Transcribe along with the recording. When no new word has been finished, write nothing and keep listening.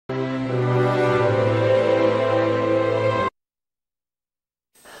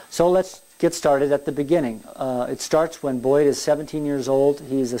So let's get started at the beginning. It starts when Boyd is 17 years old.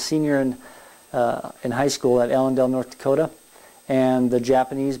 He's a senior in high school at Allendale, North Dakota, and the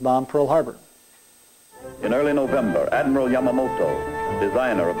Japanese bomb Pearl Harbor. In early November, Admiral Yamamoto,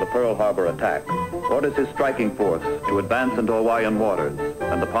 designer of the Pearl Harbor attack, orders his striking force to advance into Hawaiian waters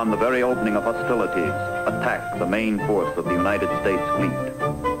and upon the very opening of hostilities, attack the main force of the United States fleet.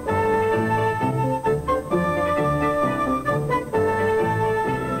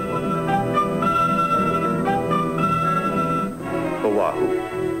 Oahu,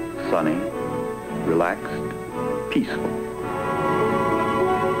 sunny, relaxed, peaceful.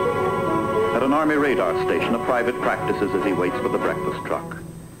 At an Army radar station, a private practices as he waits for the breakfast truck.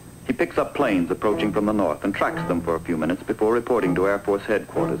 He picks up planes approaching from the north and tracks them for a few minutes before reporting to Air Force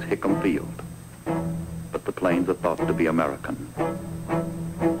Headquarters, Hickam Field. But the planes are thought to be American.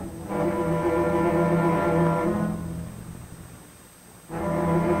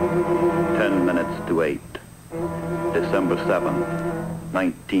 Ten minutes to 8, December 7th,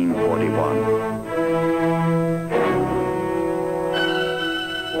 1941.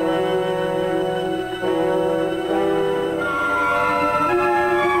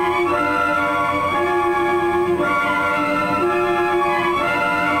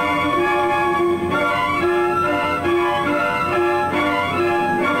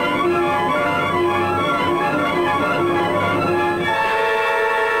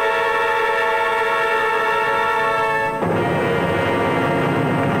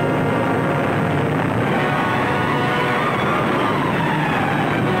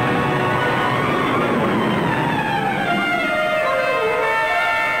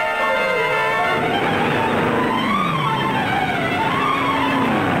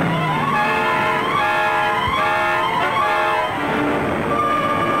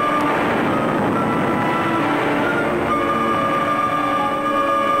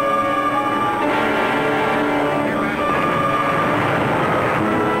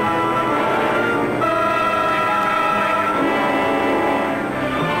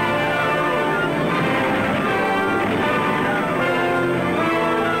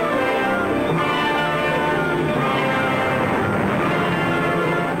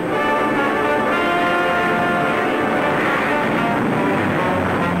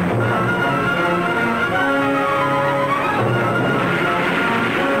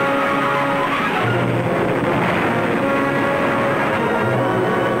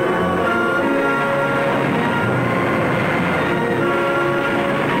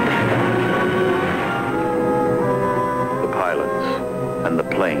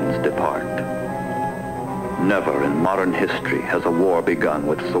 Never in modern history has a war begun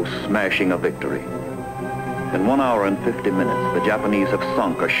with so smashing a victory. In 1 hour and 50 minutes, the Japanese have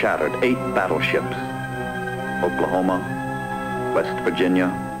sunk or shattered 8 battleships. Oklahoma, West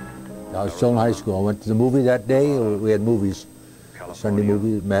Virginia. I was still in high school. I went to the movie that day. We had movies, Sunday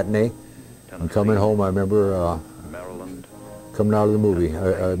movie, matinee. And coming home, I remember Maryland, coming out of the movie.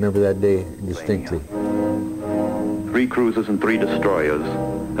 I remember that day distinctly. 3 cruisers and 3 destroyers,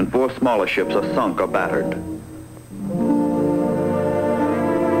 and 4 smaller ships are sunk or battered.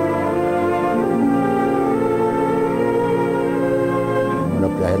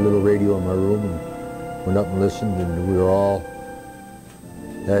 I had a little radio in my room and went up and listened, and we were all,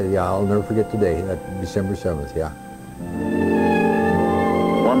 yeah, I'll never forget the day, that December 7th, yeah.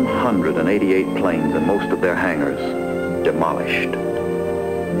 188 planes and most of their hangars demolished.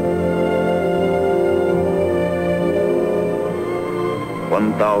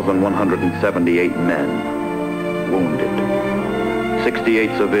 (1,178 men wounded,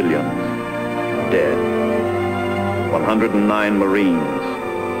 68 civilians dead, 109 Marines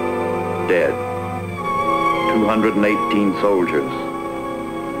dead, 218 soldiers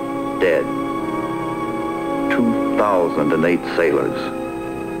dead, 2,008 sailors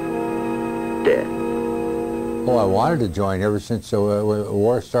dead. Oh, I wanted to join ever since the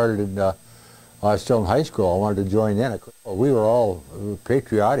war started. I was still in high school. I wanted to join then. We were all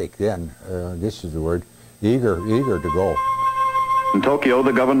patriotic then, this is the word, eager to go. In Tokyo,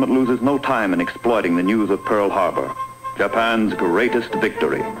 the government loses no time in exploiting the news of Pearl Harbor, Japan's greatest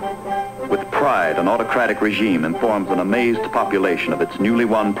victory. With pride, an autocratic regime informs an amazed population of its newly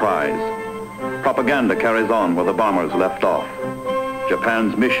won prize. Propaganda carries on where the bombers left off.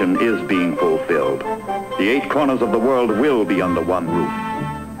 Japan's mission is being fulfilled. The 8 corners of the world will be under one roof.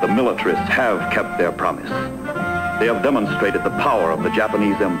 The militarists have kept their promise. They have demonstrated the power of the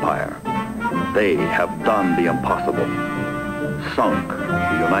Japanese Empire. They have done the impossible. Sunk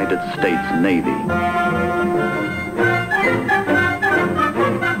the United States Navy.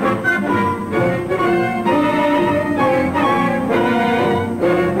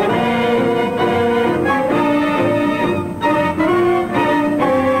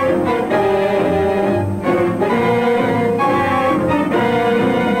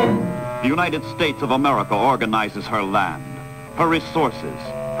 United States of America organizes her land, her resources,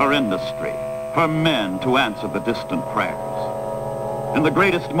 her industry, her men to answer the distant prayers. In the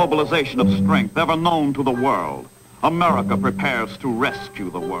greatest mobilization of strength ever known to the world, America prepares to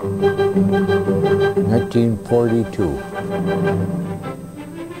rescue the world.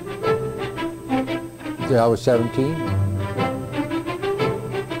 1942. I was 17.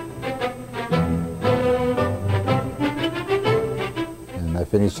 And I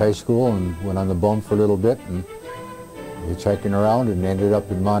finished high school and went on the bum for a little bit and hitchhiking around and ended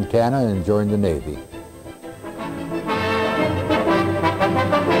up in Montana and joined the Navy.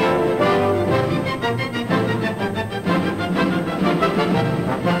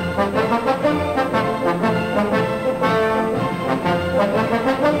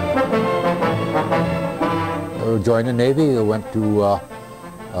 Joined the Navy. I went to a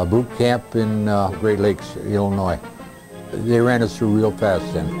boot camp in Great Lakes, Illinois. They ran us through real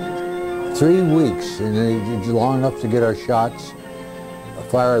fast then. 3 weeks, and it's long enough to get our shots,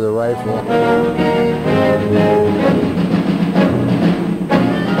 fire the rifle.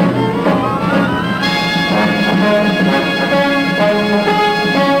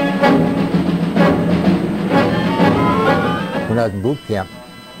 When I was in boot camp,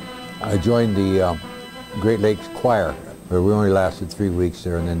 I joined the Great Lakes Choir, where we only lasted 3 weeks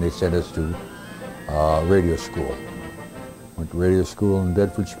there, and then they sent us to radio school. Went to radio school in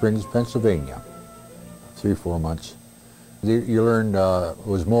Bedford Springs, Pennsylvania, 3 or 4 months. You learned, it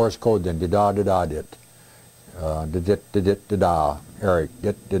was Morse code then, da da da dit, da dit da da, Eric,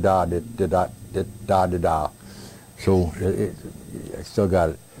 dit da da dit da da da da. So I still got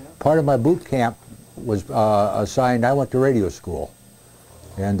it. Part of my boot camp was assigned, I went to radio school,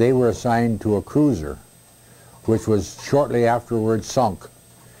 and they were assigned to a cruiser, which was shortly afterwards sunk.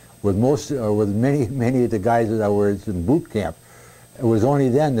 With many of the guys that I was in boot camp, it was only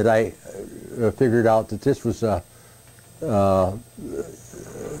then that I figured out that this was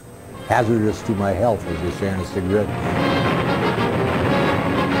hazardous to my health, as they say in a cigarette.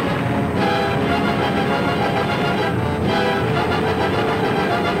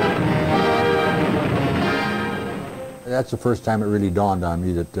 That's the first time it really dawned on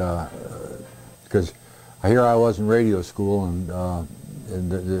me that, because here I was in radio school, and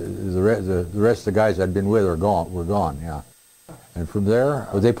the rest of the guys I'd been with were gone, yeah. And from there,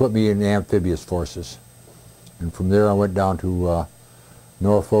 they put me in the amphibious forces. And from there I went down to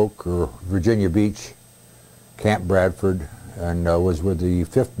Norfolk, or Virginia Beach, Camp Bradford, and was with the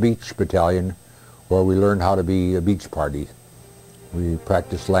 5th Beach Battalion, where we learned how to be a beach party. We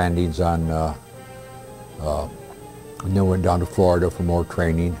practiced landings on, and then went down to Florida for more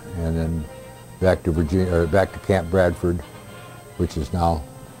training, and then back to Virginia, or back to Camp Bradford, which is now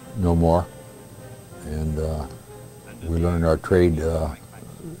no more. And we learned our trade,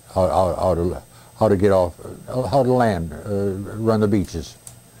 how to get off, how to land, run the beaches.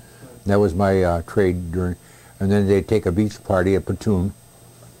 That was my trade during. And then they'd take a beach party, a platoon,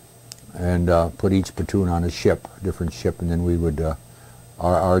 and put each platoon on a ship, different ship, and then we would.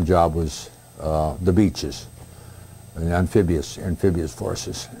 Our job was the beaches, and amphibious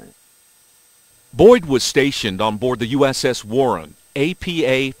forces. Boyd was stationed on board the USS Warren,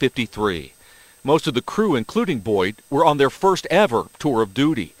 APA-53. Most of the crew, including Boyd, were on their first ever tour of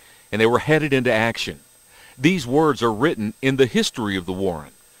duty, and they were headed into action. These words are written in the history of the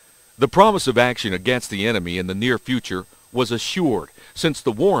Warren. The promise of action against the enemy in the near future was assured, since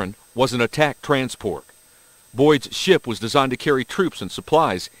the Warren was an attack transport. Boyd's ship was designed to carry troops and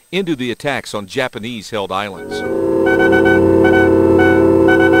supplies into the attacks on Japanese-held islands.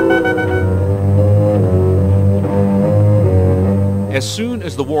 As soon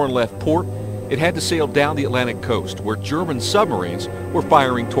as the Warren left port, it had to sail down the Atlantic coast, where German submarines were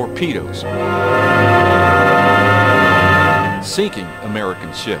firing torpedoes, sinking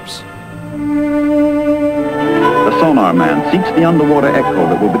American ships. The sonar man seeks the underwater echo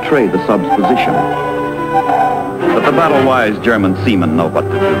that will betray the sub's position. But the battle-wise German seamen know what to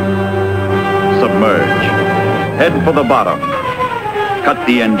do. Submerge. Head for the bottom. Cut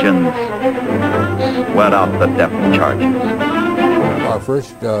the engines. Sweat out the depth charges. Our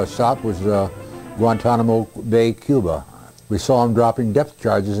first stop was Guantanamo Bay, Cuba. We saw them dropping depth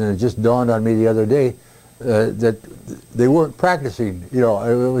charges, and it just dawned on me the other day that they weren't practicing. You know,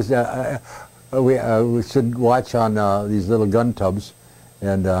 it was we should watch on these little gun tubs,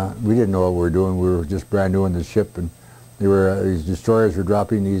 and we didn't know what we were doing. We were just brand new in the ship, and they were these destroyers were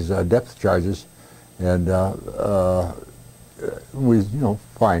dropping these depth charges, and we, you know,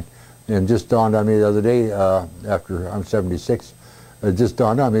 fine. And just dawned on me the other day, after I'm 76, it just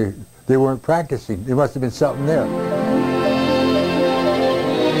dawned on me they weren't practicing. There must have been something there.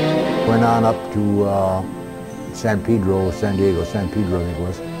 went on up to San Diego, San Pedro, I think it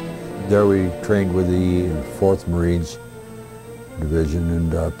was. There we trained with the 4th Marines Division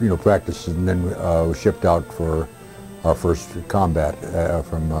and, you know, practiced, and then we shipped out for our first combat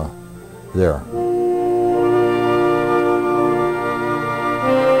from there.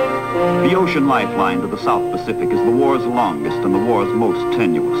 The ocean lifeline to the South Pacific is the war's longest and the war's most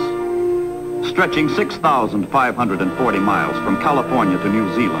tenuous. Stretching 6,540 miles from California to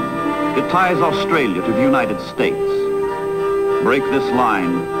New Zealand, it ties Australia to the United States. Break this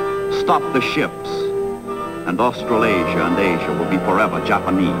line, stop the ships, and Australasia and Asia will be forever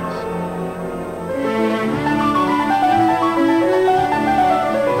Japanese.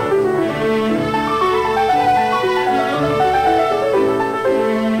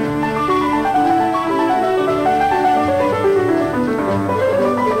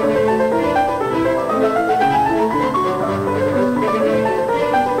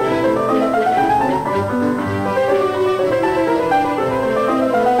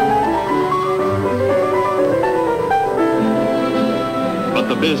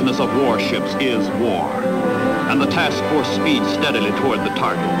 The business of warships is war, and the task force speeds steadily toward the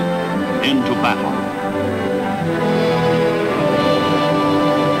target, into battle.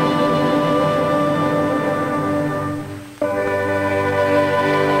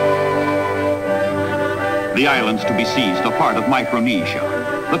 The islands to be seized are part of Micronesia,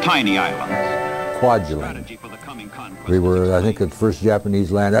 the tiny islands. Kwajalein. We were, I think, the first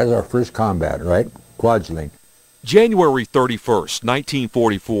Japanese land. That was our first combat, right? Kwajalein. January 31st,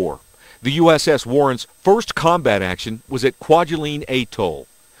 1944. The USS Warren's first combat action was at Kwadulene Atoll.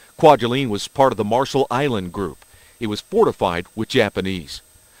 Kwadulene was part of the Marshall Island Group. It was fortified with Japanese.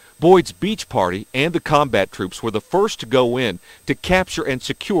 Boyd's beach party and the combat troops were the first to go in to capture and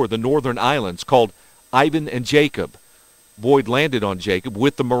secure the northern islands called Ivan and Jacob. Boyd landed on Jacob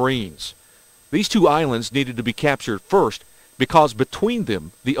with the Marines. These two islands needed to be captured first because between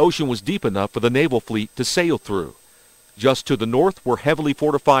them the ocean was deep enough for the naval fleet to sail through. Just to the north were heavily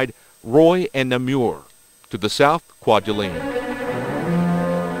fortified Roy and Namur. To the south, Kwadulene.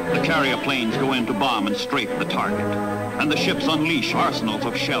 The carrier planes go in to bomb and strafe the target, and the ships unleash arsenals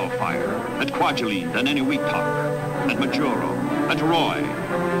of shell fire at Kwadulene and Eniwetok, at Majuro, at Roy,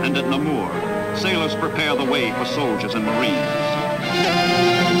 and at Namur. Sailors prepare the way for soldiers and Marines.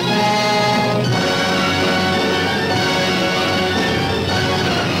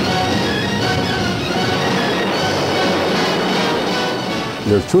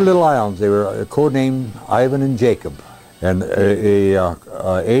 There's two little islands. They were codenamed Ivan and Jacob. And a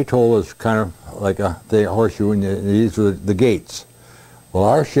atoll is kind of like a horseshoe, and these were the gates. Well,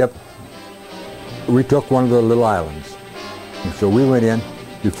 our ship, we took one of the little islands. And so we went in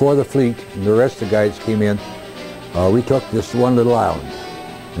before the fleet and the rest of the guys came in. We took this one little island.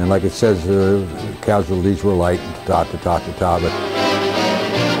 And like it says, casualties were light, but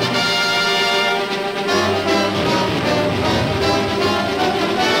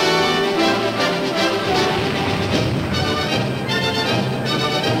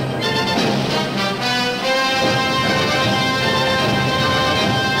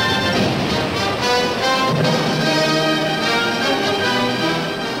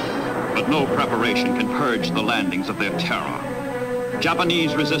no preparation can purge the landings of their terror.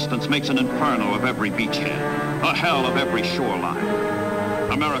 Japanese resistance makes an inferno of every beachhead, a hell of every shoreline.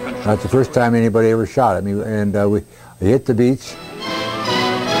 American... That's the first time anybody ever shot at me, and we hit the beach.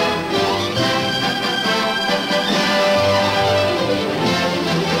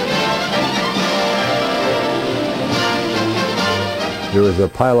 There was a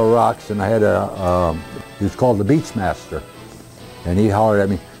pile of rocks, and I had he was called the Beach Master, and he hollered at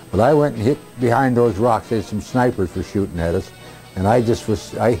me. But I went and hit behind those rocks. There's some snipers were shooting at us, and I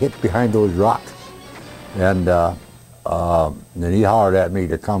hit behind those rocks. And then he hollered at me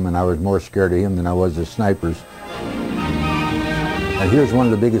to come, and I was more scared of him than I was of snipers. And here's one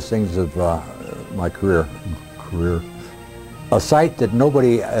of the biggest things of my career. A sight that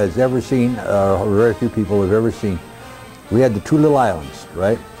nobody has ever seen, or very few people have ever seen. We had the two little islands,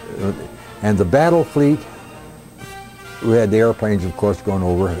 right? And the battle fleet, we had the airplanes, of course, going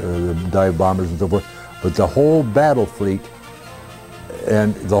over, the dive bombers and so forth, but the whole battle fleet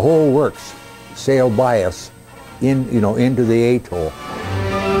and the whole works sailed by us into the atoll.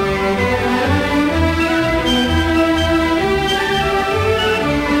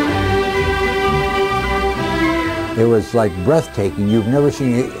 It was like breathtaking. You've never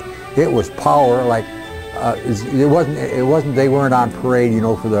seen it. It was power like it wasn't. They weren't on parade,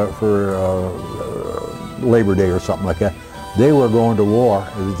 for Labor Day or something like that. They were going to war.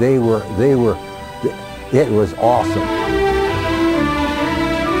 It was awesome.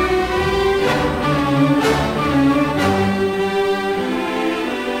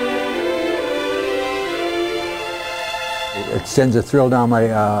 sends a thrill down my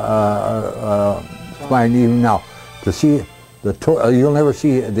spine even now. To see you'll never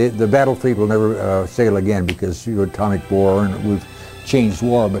see, the battle fleet will never sail again because you atomic war and we've changed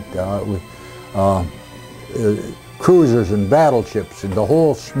war, but with cruisers and battleships and the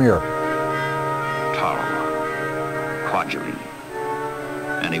whole smear. Tarawa, Kwadulene,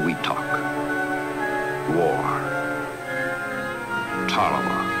 Eniwetok, war.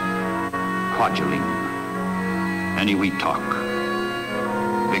 Tarawa, Kwadulene, Eniwetok,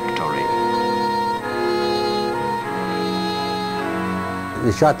 victory.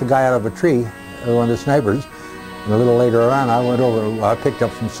 They shot the guy out of a tree, one of the snipers, and a little later on I went over, I picked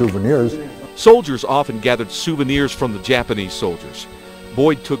up some souvenirs. Soldiers often gathered souvenirs from the Japanese soldiers.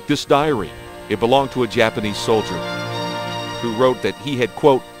 Boyd took this diary. It belonged to a Japanese soldier who wrote that he had,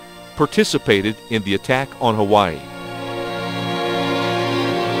 quote, participated in the attack on Hawaii.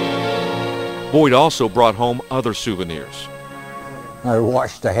 Boyd also brought home other souvenirs. I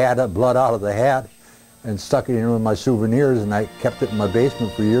washed the hat, blood out of the hat, and stuck it in with my souvenirs, and I kept it in my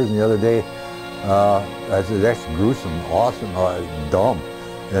basement for years. And the other day, I said, that's gruesome, awesome, dumb,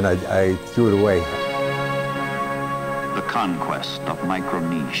 and I threw it away. The conquest of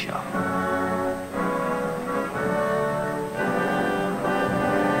Micronesia.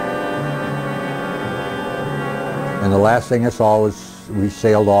 And the last thing I saw was we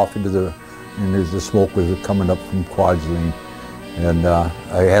sailed off into and there's the smoke was coming up from Kwadulene. And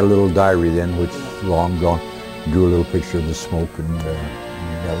I had a little diary then, which is long gone. Drew a little picture of the smoke, and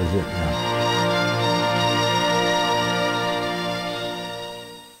that was it. Yeah.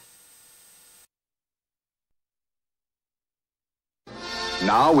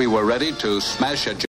 Now we were ready to smash a